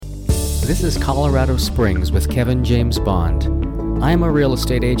This is Colorado Springs with Kevin James Bond. I am a real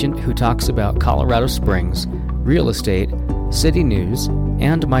estate agent who talks about Colorado Springs, real estate, city news,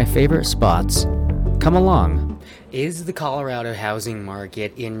 and my favorite spots. Come along. Is the Colorado housing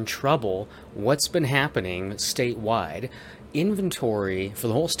market in trouble? What's been happening statewide? Inventory for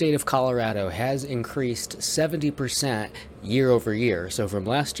the whole state of Colorado has increased 70% year over year. So from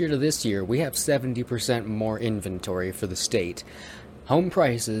last year to this year, we have 70% more inventory for the state. Home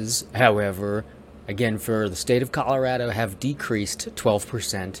prices, however, again for the state of Colorado, have decreased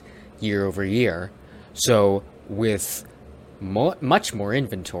 12% year over year. So with much more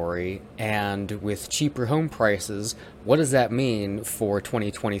inventory and with cheaper home prices, what does that mean for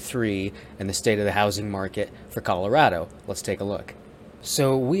 2023 and the state of the housing market for Colorado? Let's take a look.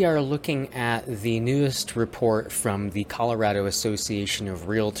 So we are looking at the newest report from the Colorado Association of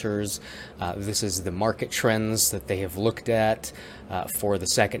Realtors. This is the market trends that they have looked at for the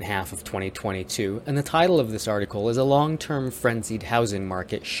second half of 2022. And the title of this article is "A Long-Term Frenzied Housing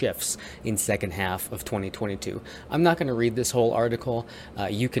Market Shifts in Second Half of 2022. I'm not going to read this whole article.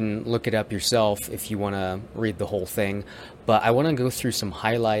 You can look it up yourself if you want to read the whole thing. But I want to go through some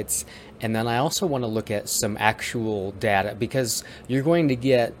highlights, and then I also want to look at some actual data, because you're going to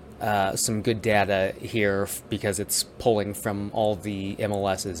get some good data here because it's pulling from all the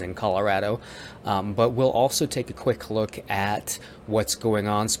MLSs in Colorado. But we'll also take a quick look at what's going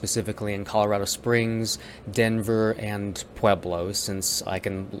on specifically in Colorado Springs, Denver, and Pueblo, since I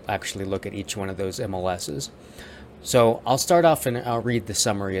can actually look at each one of those MLSs. So I'll start off and I'll read the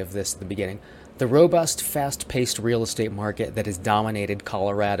summary of this at the beginning. The robust, fast-paced real estate market that has dominated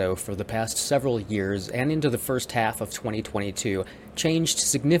Colorado for the past several years and into the first half of 2022 changed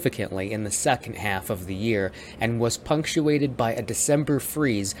significantly in the second half of the year and was punctuated by a December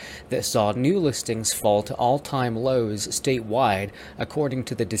freeze that saw new listings fall to all-time lows statewide, according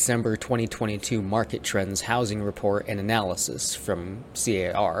to the December 2022 Market Trends Housing Report and Analysis from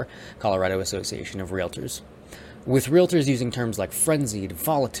CAR, Colorado Association of Realtors. With realtors using terms like frenzied,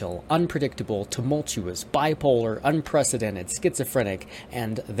 volatile, unpredictable, tumultuous, bipolar, unprecedented, schizophrenic,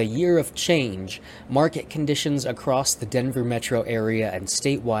 and the year of change, market conditions across the Denver metro area and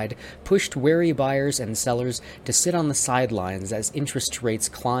statewide pushed wary buyers and sellers to sit on the sidelines as interest rates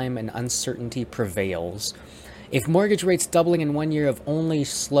climb and uncertainty prevails. If mortgage rates doubling in 1 year have only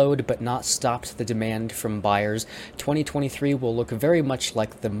slowed but not stopped the demand from buyers, 2023 will look very much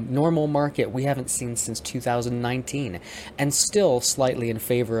like the normal market we haven't seen since 2019, and still slightly in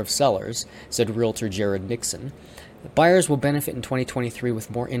favor of sellers, said realtor Jared Nixon. Buyers will benefit in 2023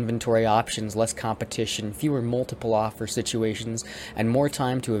 with more inventory options, less competition, fewer multiple offer situations, and more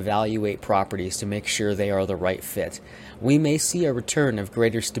time to evaluate properties to make sure they are the right fit. We may see a return of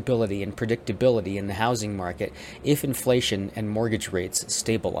greater stability and predictability in the housing market if inflation and mortgage rates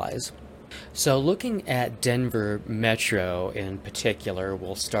stabilize. So looking at Denver Metro in particular,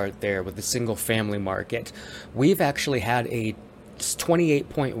 we'll start there with the single-family market. We've actually had a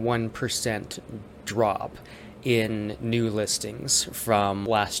 28.1% drop in new listings from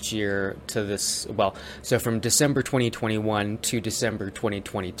last year to this, so from December 2021 to December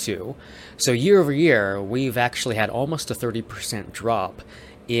 2022. So year over year, we've actually had almost a 30% drop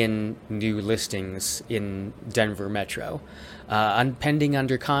in new listings in Denver Metro. Pending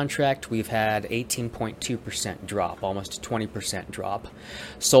under contract, we've had 18.2% drop, almost a 20% drop.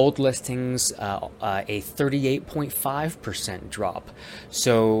 Sold listings, a 38.5% drop.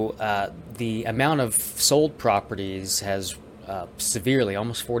 So the amount of sold properties has severely,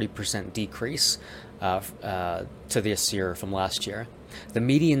 almost 40% decrease to this year from last year. The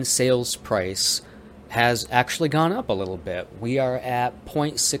median sales price has actually gone up a little bit. We are at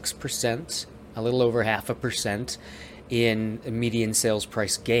 0.6%, a little over 0.5% in median sales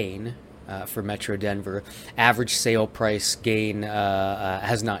price gain for Metro Denver. Average sale price gain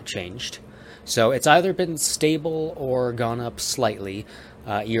has not changed. So it's either been stable or gone up slightly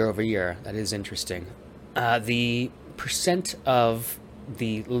year over year. That is interesting. The percent of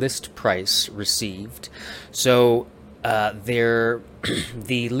the list price received. So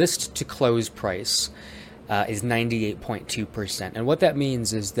the list to close price is 98.2%. And what that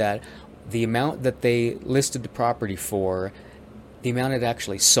means is that the amount that they listed the property for, the amount it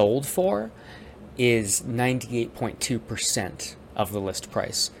actually sold for, is 98.2% of the list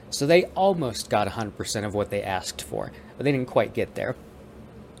price. So they almost got 100% of what they asked for, but they didn't quite get there.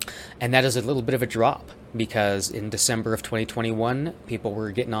 And that is a little bit of a drop, because in December of 2021, people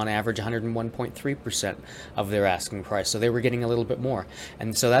were getting on average 101.3% of their asking price. So they were getting a little bit more.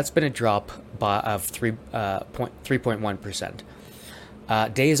 And so that's been a drop of 3.1%.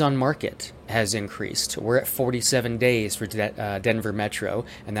 Days on market has increased. We're at 47 days for Denver Metro,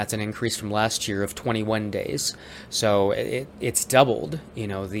 and that's an increase from last year of 21 days. So it's doubled,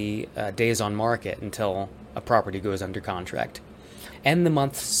 the days on market until a property goes under contract. And the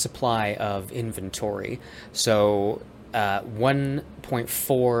month's supply of inventory. So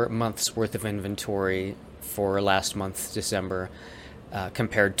 1.4 months worth of inventory for last month, December,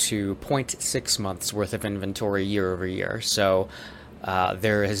 compared to 0.6 months worth of inventory year over year. So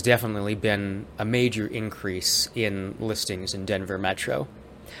there has definitely been a major increase in listings in Denver Metro.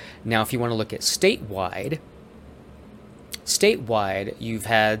 Now, if you want to look at statewide, you've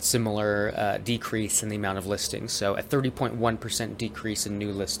had similar decrease in the amount of listings. So a 30.1% decrease in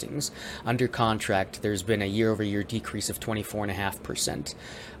new listings. Under contract, there's been a year-over-year decrease of 24.5%.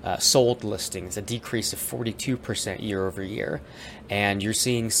 Sold listings, a decrease of 42% year-over-year. And you're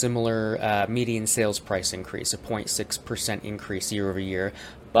seeing similar median sales price increase, a 0.6% increase year-over-year.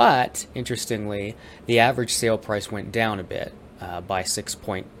 But, interestingly, the average sale price went down a bit. By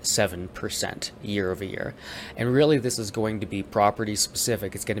 6.7% year over year. And really this is going to be property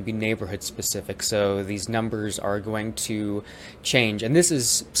specific. It's going to be neighborhood specific. So these numbers are going to change. And this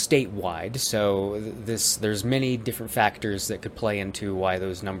is statewide. So there's many different factors that could play into why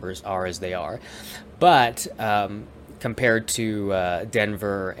those numbers are as they are. But compared to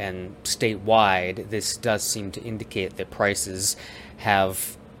Denver and statewide, this does seem to indicate that prices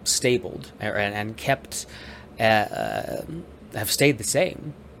have stabled and kept have stayed the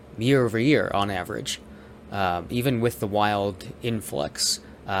same year over year on average. Even with the wild influx,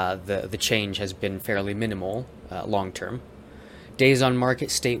 the change has been fairly minimal long term. Days on market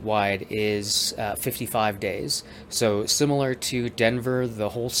statewide is 55 days. So similar to Denver, the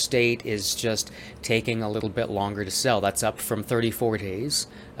whole state is just taking a little bit longer to sell. That's up from 34 days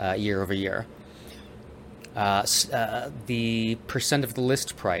year over year. The percent of the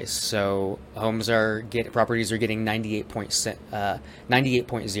list price. So properties are getting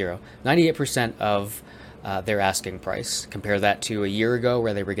 98% of their asking price. Compare that to a year ago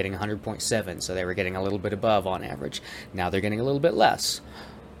where they were getting 100.7. So they were getting a little bit above on average. Now they're getting a little bit less.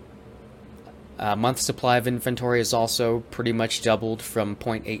 Month supply of inventory is also pretty much doubled from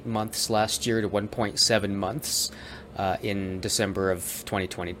 0.8 months last year to 1.7 months in December of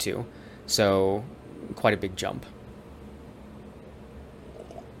 2022. So quite a big jump.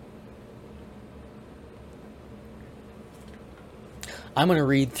 I'm going to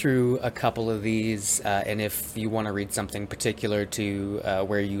read through a couple of these, and if you want to read something particular to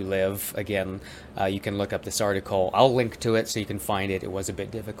where you live, again, you can look up this article. I'll link to it so you can find it. It was a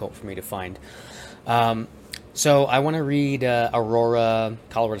bit difficult for me to find. So I want to read Aurora,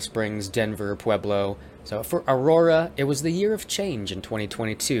 Colorado Springs, Denver, Pueblo. So for Aurora, it was the year of change in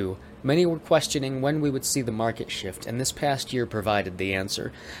 2022. Many were questioning when we would see the market shift, and this past year provided the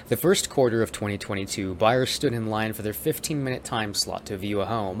answer. The first quarter of 2022, buyers stood in line for their 15-minute time slot to view a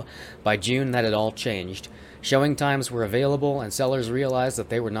home. By June, that had all changed. Showing times were available, and sellers realized that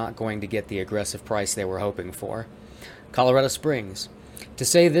they were not going to get the aggressive price they were hoping for. Colorado Springs. To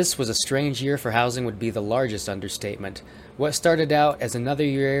say this was a strange year for housing would be the largest understatement. What started out as another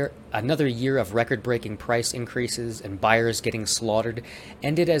year of record-breaking price increases and buyers getting slaughtered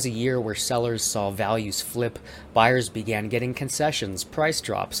ended as a year where sellers saw values flip, buyers began getting concessions, price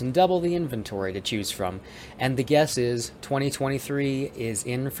drops, and double the inventory to choose from. And the guess is 2023 is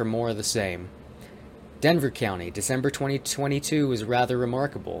in for more of the same. Denver County, December 2022 was rather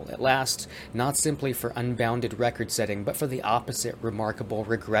remarkable, at last, not simply for unbounded record-setting, but for the opposite remarkable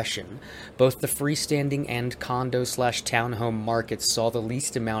regression. Both the freestanding and condo/townhome markets saw the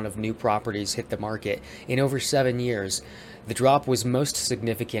least amount of new properties hit the market in over 7 years. The drop was most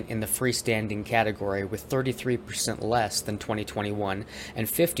significant in the freestanding category, with 33% less than 2021 and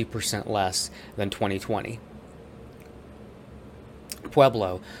 50% less than 2020.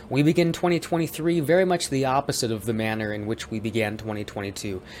 Pueblo. We begin 2023 very much the opposite of the manner in which we began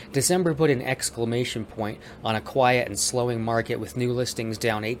 2022. December put an exclamation point on a quiet and slowing market with new listings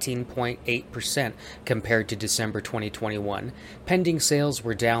down 18.8% compared to December 2021. Pending sales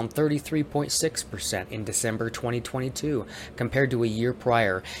were down 33.6% in December 2022 compared to a year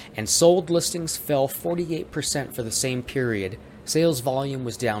prior, and sold listings fell 48% for the same period. Sales volume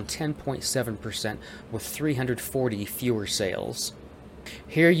was down 10.7% with 340 fewer sales.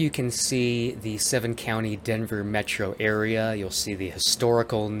 Here you can see the 7-county Denver metro area. You'll see the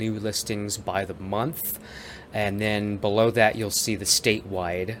historical new listings by the month. And then below that, you'll see the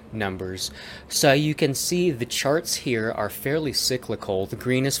statewide numbers. So you can see the charts here are fairly cyclical. The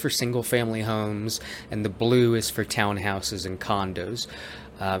green is for single-family homes, and the blue is for townhouses and condos.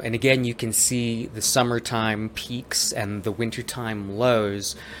 And again, you can see the summertime peaks and the wintertime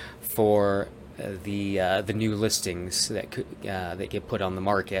lows for the new listings that get put on the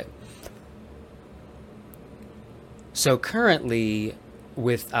market. So currently,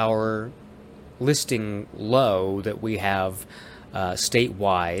 with our listing low that we have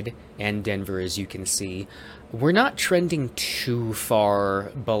statewide and Denver, as you can see, we're not trending too far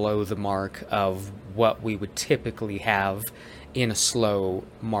below the mark of what we would typically have in a slow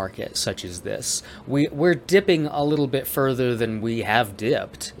market such as this. We're dipping a little bit further than we have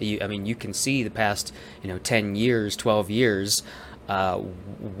dipped. I mean, you can see the past 10 years, 12 years,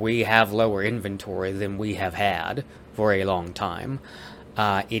 we have lower inventory than we have had for a long time.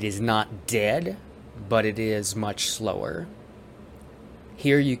 It is not dead, but it is much slower.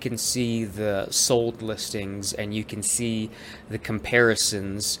 Here you can see the sold listings, and you can see the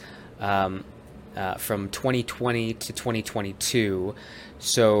comparisons from 2020 to 2022.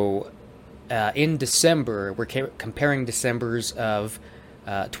 So in December, we're comparing Decembers of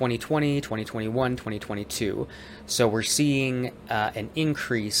 2020, 2021, 2022. So we're seeing an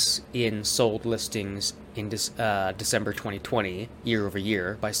increase in sold listings in December 2020 year over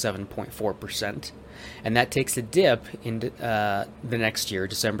year by 7.4%. And that takes a dip in the next year,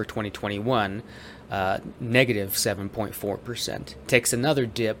 December 2021, negative 7.4%. Takes another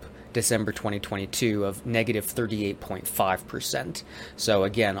dip December 2022 of negative 38.5%. So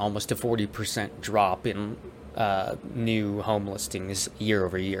again, almost a 40% drop in new home listings year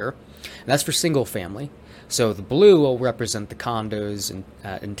over year. And that's for single family. So the blue will represent the condos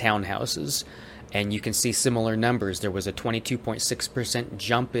and townhouses. And you can see similar numbers. There was a 22.6%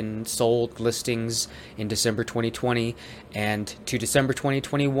 jump in sold listings in December 2020, and to December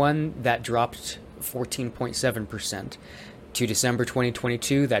 2021, that dropped 14.7%. To December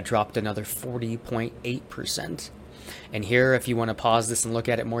 2022, that dropped another 40.8%. And here, if you want to pause this and look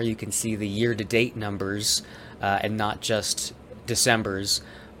at it more, you can see the year-to-date numbers and not just December's.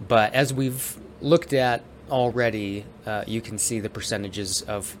 But as we've looked at already, you can see the percentages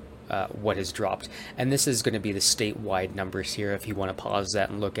of what has dropped. And this is going to be the statewide numbers here if you want to pause that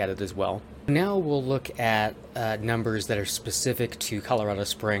and look at it as well. Now we'll look at numbers that are specific to Colorado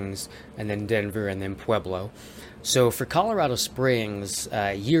Springs, and then Denver, and then Pueblo. So for Colorado Springs,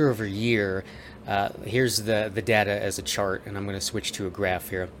 year over year, here's the data as a chart, and I'm going to switch to a graph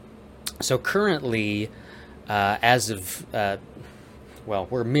here. So currently, as of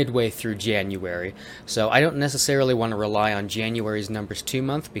we're midway through January, so I don't necessarily want to rely on January's numbers too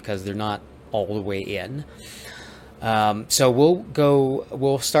much because they're not all the way in. So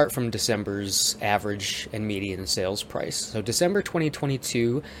we'll start from December's average and median sales price. So December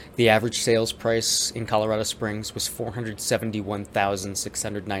 2022, the average sales price in Colorado Springs was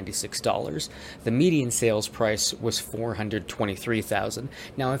 $471,696. The median sales price was $423,000.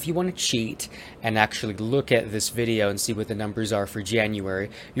 Now, if you want to cheat and actually look at this video and see what the numbers are for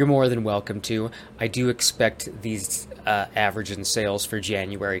January, you're more than welcome to. I do expect these average in sales for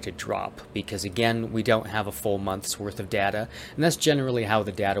January to drop because, again, we don't have a full month's worth of data, and that's generally how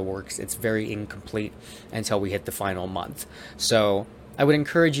the data works. It's very incomplete until we hit the final month. So I would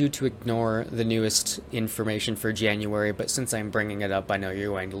encourage you to ignore the newest information for January, but since I'm bringing it up, I know you're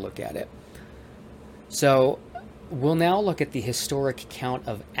going to look at it. So we'll now look at the historic count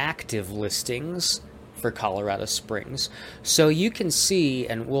of active listings for Colorado Springs. So you can see,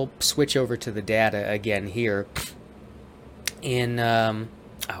 and we'll switch over to the data again here in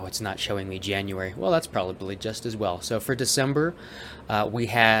it's not showing me January. Well, that's probably just as well. So for December, we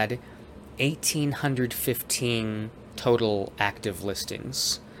had 1,815 total active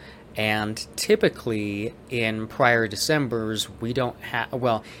listings. And typically in prior Decembers, we don't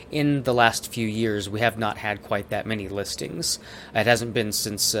have, in the last few years, we have not had quite that many listings. It hasn't been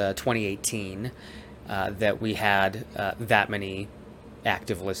since 2018 that we had that many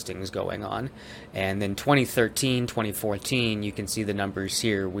active listings going on. And then 2013, 2014, you can see the numbers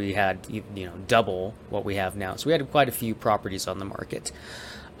here. We had double what we have now. So we had quite a few properties on the market.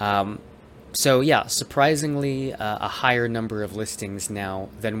 So yeah, surprisingly a higher number of listings now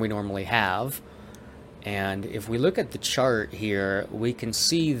than we normally have. And if we look at the chart here, we can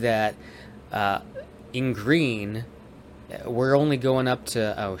see that in green, we're only going up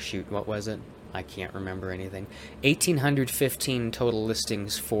to, what was it? I can't remember anything. 1,815 total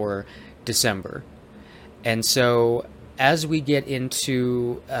listings for December. And so as we get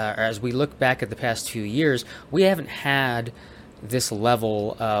into, or as we look back at the past few years, we haven't had this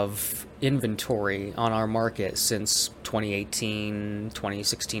level of inventory on our market since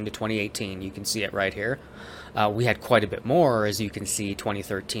 2016 to 2018. You can see it right here. We had quite a bit more, as you can see,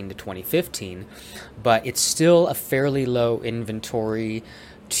 2013 to 2015, but it's still a fairly low inventory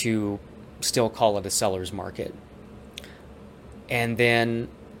to still call it a seller's market. And then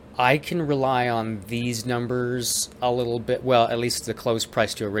I can rely on these numbers a little bit. Well, at least the close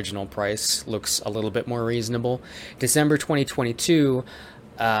price to original price looks a little bit more reasonable. December 2022,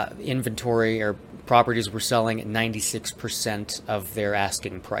 inventory or properties were selling at 96% of their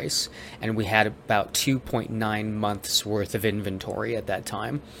asking price, and we had about 2.9 months worth of inventory at that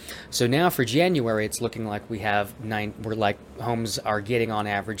time. So now for January, it's looking like homes are getting on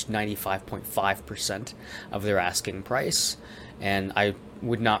average 95.5% of their asking price, and I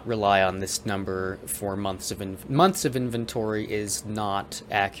would not rely on this number for months of inventory is not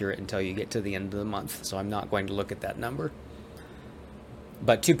accurate until you get to the end of the month, so I'm not going to look at that number.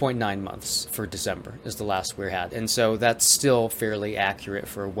 But 2.9 months for December is the last we had, and so that's still fairly accurate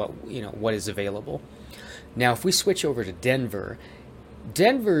for what is available. Now, if we switch over to Denver,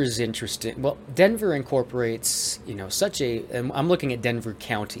 Denver is interesting. Well, Denver incorporates I'm looking at Denver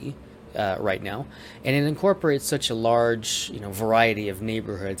County right now, and it incorporates such a large variety of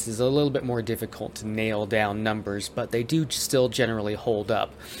neighborhoods. It's a little bit more difficult to nail down numbers, but they do still generally hold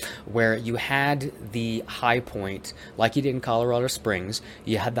up. Where you had the high point, like you did in Colorado Springs,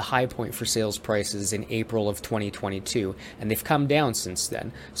 you had the high point for sales prices in April of 2022, and they've come down since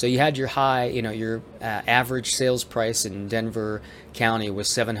then. So you had your high, your average sales price in Denver County was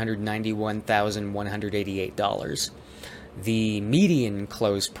 $791,188. The median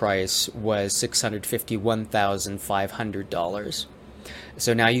close price was $651,500.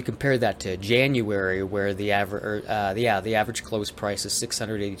 So now you compare that to January, where the average close price is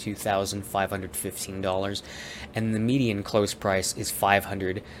 $682,515, and the median close price is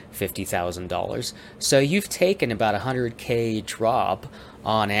 $550,000. So you've taken about $100K drop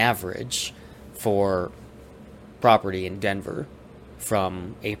on average for property in Denver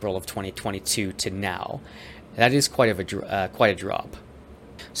from April of 2022 to now. That is quite a drop.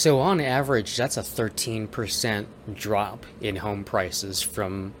 So on average, that's a 13% drop in home prices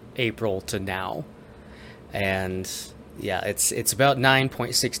from April to now. And yeah, it's about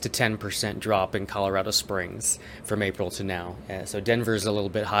 9.6 to 10% drop in Colorado Springs from April to now. So Denver's a little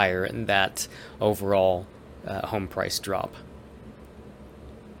bit higher in that overall home price drop.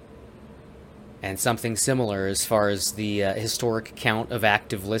 And something similar as far as the historic count of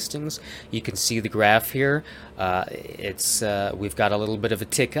active listings. You can see the graph here. We've got a little bit of a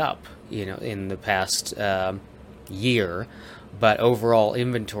tick up, in the past year, but overall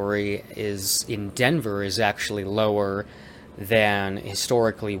inventory in Denver is actually lower than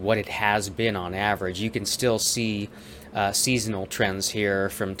historically what it has been on average. You can still see seasonal trends here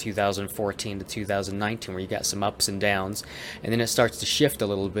from 2014 to 2019, where you got some ups and downs, and then it starts to shift a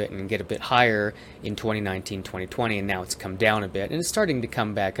little bit and get a bit higher in 2019, 2020, and now it's come down a bit, and it's starting to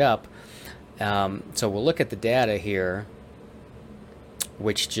come back up. So we'll look at the data here,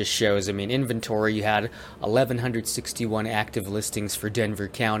 which just shows, inventory, you had 1,161 active listings for Denver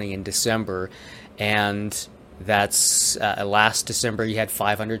County in December, and that's last December you had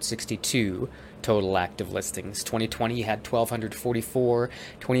 562 total active listings. 2020 you had 1,244,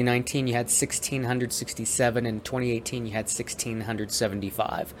 2019 you had 1,667, and 2018 you had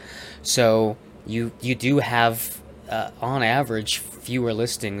 1,675. So you do have on average fewer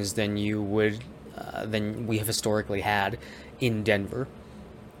listings than than we have historically had in Denver.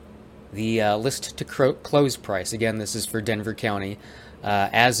 The list to close price, again, this is for Denver County,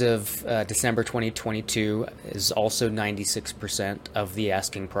 as of December 2022 is also 96% of the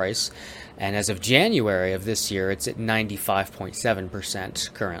asking price, and as of January of this year, it's at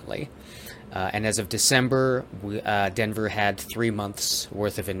 95.7% currently. And as of December, Denver had 3 months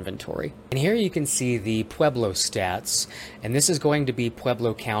worth of inventory. And here you can see the Pueblo stats, and this is going to be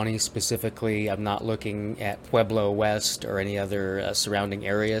Pueblo County specifically. I'm not looking at Pueblo West or any other surrounding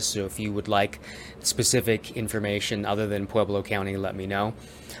areas, so if you would like specific information other than Pueblo County, let me know.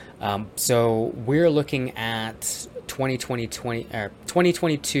 So we're looking at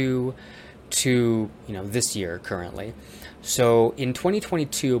 2022 to this year currently. So in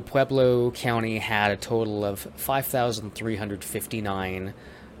 2022, Pueblo County had a total of 5,359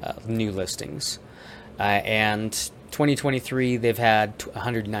 new listings. And 2023, they've had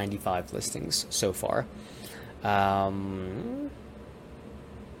 195 listings so far. The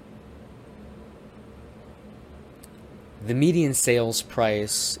median sales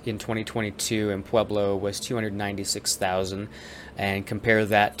price in 2022 in Pueblo was $296,000. and compare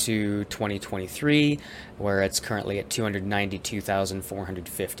that to 2023, where it's currently at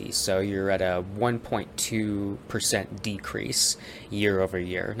 292,450. So you're at a 1.2% decrease year over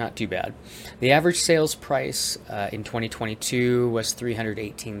year. Not too bad. The average sales price in 2022 was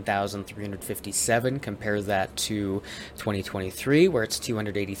 $318,357. Compare that to 2023, where it's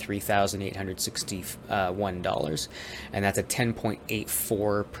 $283,861, and that's a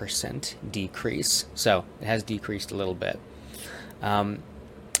 10.84% decrease. So it has decreased a little bit.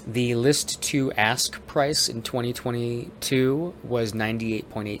 The list to ask price in 2022 was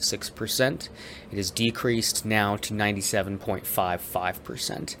 98.86%. It has decreased now to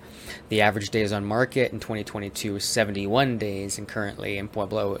 97.55%. The average days on market in 2022 is 71 days, and currently in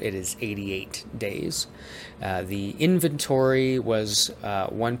Pueblo it is 88 days. The inventory was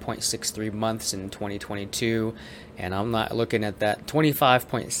 1.63 months in 2022, and I'm not looking at that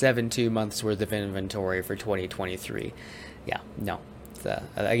 25.72 months worth of inventory for 2023. Yeah, no.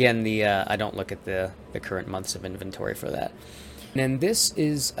 I don't look at the current months of inventory for that. And this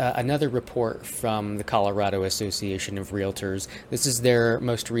is another report from the Colorado Association of Realtors. This is their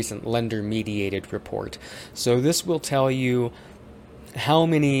most recent lender-mediated report. So this will tell you how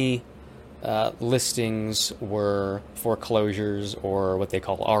many listings were foreclosures, or what they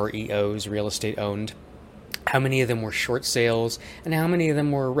call REOs, real estate owned. How many of them were short sales, and how many of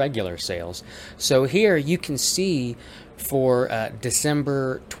them were regular sales. So here you can see for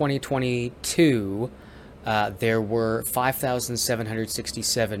December 2022, there were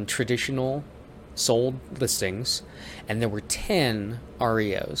 5,767 traditional sold listings, and there were 10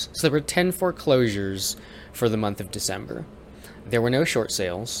 REOs. So there were 10 foreclosures for the month of December. There were no short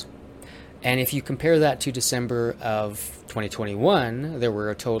sales. And if you compare that to December of 2021, there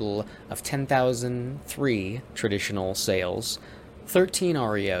were a total of 10,003 traditional sales, 13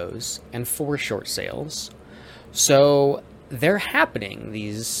 REOs, and 4 short sales. So they're happening,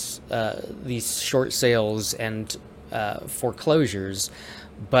 these short sales and foreclosures,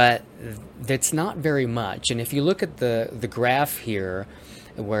 but that's not very much. And if you look at the graph here,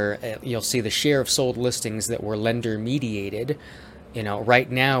 where you'll see the share of sold listings that were lender mediated,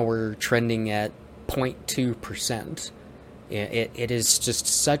 right now we're trending at 0.2%. It is just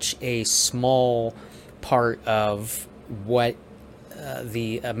such a small part of what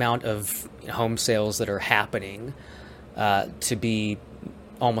the amount of home sales that are happening to be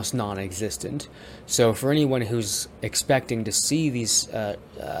almost non-existent. So for anyone who's expecting to see these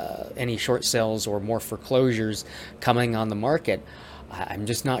any short sales or more foreclosures coming on the market, I'm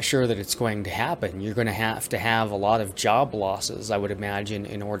just not sure that it's going to happen. You're going to have a lot of job losses, I would imagine,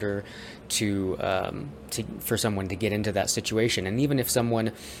 in order for someone to get into that situation. And even if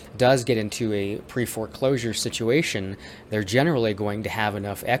someone does get into a pre-foreclosure situation, they're generally going to have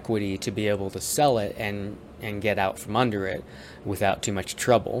enough equity to be able to sell it and get out from under it without too much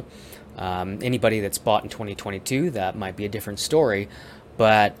trouble. Anybody that's bought in 2022, that might be a different story.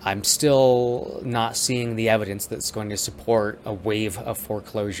 But I'm still not seeing the evidence that's going to support a wave of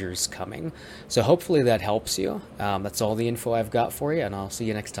foreclosures coming. So hopefully that helps you. That's all the info I've got for you, and I'll see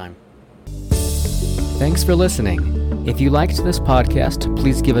you next time. Thanks for listening. If you liked this podcast,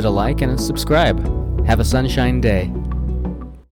 please give it a like and a subscribe. Have a sunshine day.